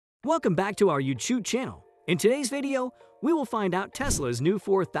Welcome back to our YouTube channel. In today's video, we will find out Tesla's new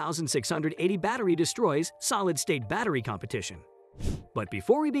 4680 battery destroys solid-state battery competition. But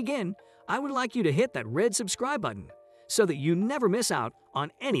before we begin, I would like you to hit that red subscribe button so that you never miss out on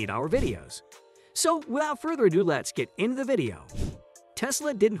any of our videos. So without further ado, let's get into the video.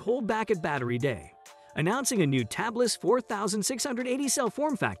 Tesla didn't hold back at Battery Day, announcing a new tabless 4680 cell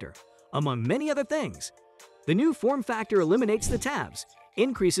form factor, among many other things. The new form factor eliminates the tabs,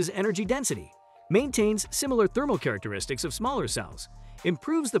 increases energy density, maintains similar thermal characteristics of smaller cells,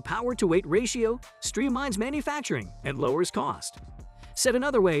 improves the power-to-weight ratio, streamlines manufacturing, and lowers cost. Said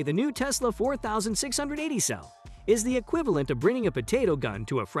another way, the new Tesla 4680 cell is the equivalent of bringing a potato gun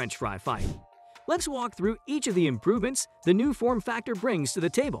to a French fry fight. Let's walk through each of the improvements the new form factor brings to the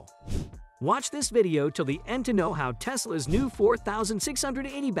table. Watch this video till the end to know how Tesla's new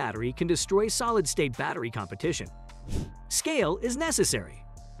 4680 battery can destroy solid-state battery competition. Scale is necessary.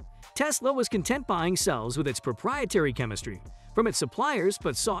 Tesla was content buying cells with its proprietary chemistry from its suppliers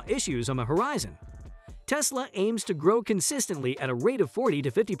but saw issues on the horizon. Tesla aims to grow consistently at a rate of 40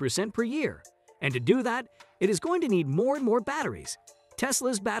 to 50% per year, and to do that, it is going to need more and more batteries.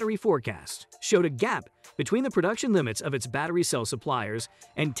 Tesla's battery forecast showed a gap between the production limits of its battery cell suppliers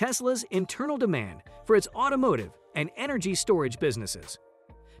and Tesla's internal demand for its automotive and energy storage businesses.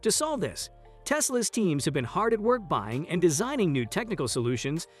 To solve this, Tesla's teams have been hard at work buying and designing new technical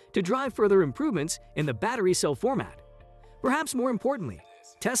solutions to drive further improvements in the battery cell format. Perhaps more importantly,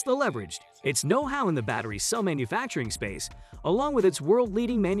 Tesla leveraged its know-how in the battery cell manufacturing space, along with its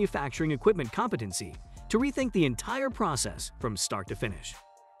world-leading manufacturing equipment competency, to rethink the entire process from start to finish.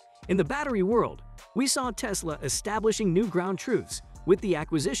 In the battery world, we saw Tesla establishing new ground truths with the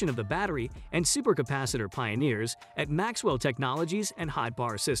acquisition of the battery and supercapacitor pioneers at Maxwell Technologies and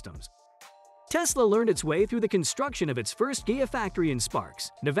High-Bar Systems. Tesla learned its way through the construction of its first Gigafactory in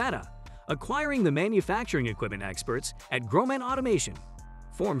Sparks, Nevada, acquiring the manufacturing equipment experts at Grohmann Automation.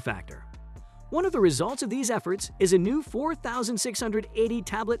 Form factor. One of the results of these efforts is a new 4680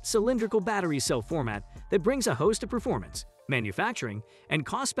 tablet cylindrical battery cell format that brings a host of performance, manufacturing, and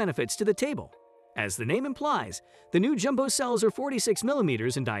cost benefits to the table. As the name implies, the new jumbo cells are 46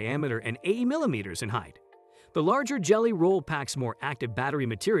 mm in diameter and 80 mm in height. The larger jelly roll packs more active battery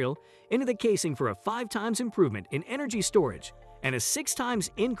material into the casing for a 5 times improvement in energy storage and a 6 times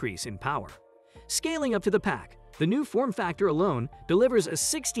increase in power. Scaling up to the pack, the new form factor alone delivers a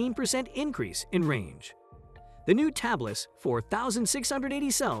 16% increase in range. The new tabless 4680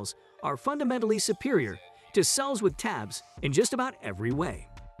 cells are fundamentally superior to cells with tabs in just about every way.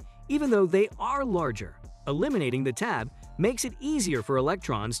 Even though they are larger, eliminating the tab makes it easier for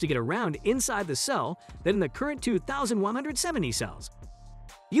electrons to get around inside the cell than in the current 2170 cells.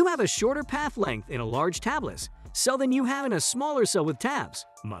 You have a shorter path length in a large tabless cell than you have in a smaller cell with tabs,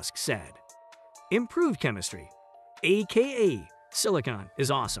 Musk said. Improved chemistry, aka silicon,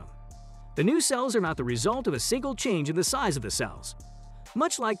 is awesome. The new cells are not the result of a single change in the size of the cells.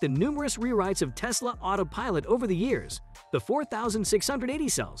 Much like the numerous rewrites of Tesla Autopilot over the years, the 4680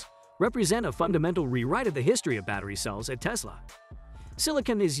 cells represent a fundamental rewrite of the history of battery cells at Tesla.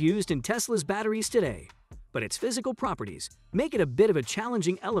 Silicon is used in Tesla's batteries today, but its physical properties make it a bit of a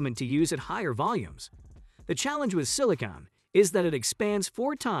challenging element to use at higher volumes. The challenge with silicon is that it expands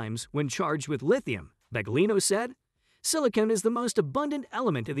 4 times when charged with lithium, Baglino said. Silicon is the most abundant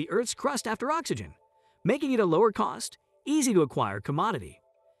element of the Earth's crust after oxygen, making it a lower cost, easy to acquire commodity.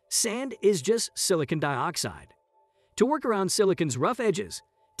 Sand is just silicon dioxide. To work around silicon's rough edges,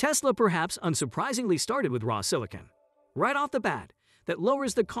 Tesla perhaps unsurprisingly started with raw silicon. Right off the bat, that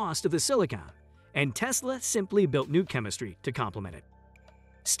lowers the cost of the silicon, and Tesla simply built new chemistry to complement it.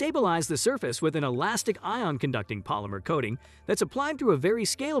 Stabilize the surface with an elastic ion-conducting polymer coating that's applied through a very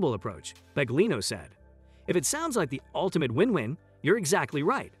scalable approach, Baglino said. If it sounds like the ultimate win-win, you're exactly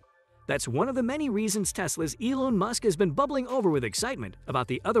right. That's one of the many reasons Tesla's Elon Musk has been bubbling over with excitement about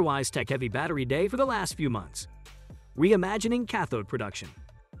the otherwise tech-heavy Battery Day for the last few months. Reimagining cathode production.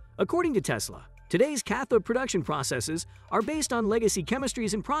 According to Tesla, today's cathode production processes are based on legacy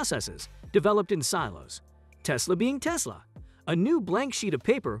chemistries and processes developed in silos. Tesla being Tesla, a new blank sheet of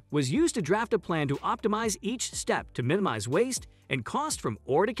paper was used to draft a plan to optimize each step to minimize waste and cost from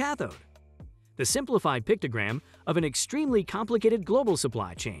ore to cathode. The simplified pictogram of an extremely complicated global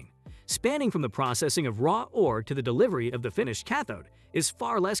supply chain, spanning from the processing of raw ore to the delivery of the finished cathode, is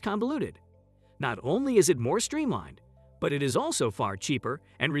far less convoluted. Not only is it more streamlined, but it is also far cheaper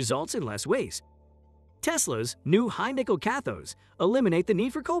and results in less waste. Tesla's new high-nickel cathodes eliminate the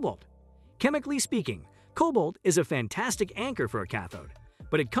need for cobalt. Chemically speaking, cobalt is a fantastic anchor for a cathode,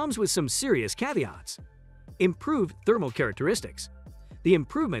 but it comes with some serious caveats. Improved thermal characteristics. The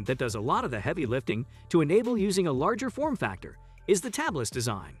improvement that does a lot of the heavy lifting to enable using a larger form factor is the tabless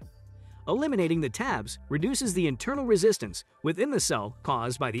design. Eliminating the tabs reduces the internal resistance within the cell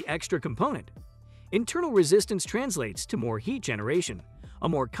caused by the extra component. Internal resistance translates to more heat generation, a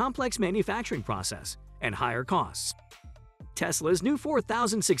more complex manufacturing process, and higher costs. Tesla's new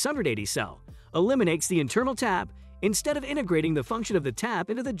 4680 cell eliminates the internal tab instead of integrating the function of the tab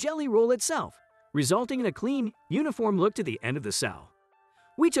into the jelly roll itself, resulting in a clean, uniform look to the end of the cell.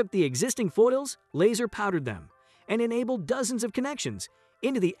 We took the existing foils, laser powdered them, and enabled dozens of connections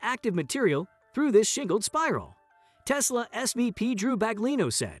into the active material through this shingled spiral. Tesla SVP Drew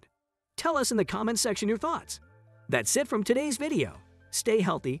Baglino said, "Tell us in the comments section your thoughts." That's it from today's video. Stay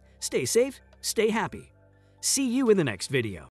healthy, stay safe, stay happy. See you in the next video.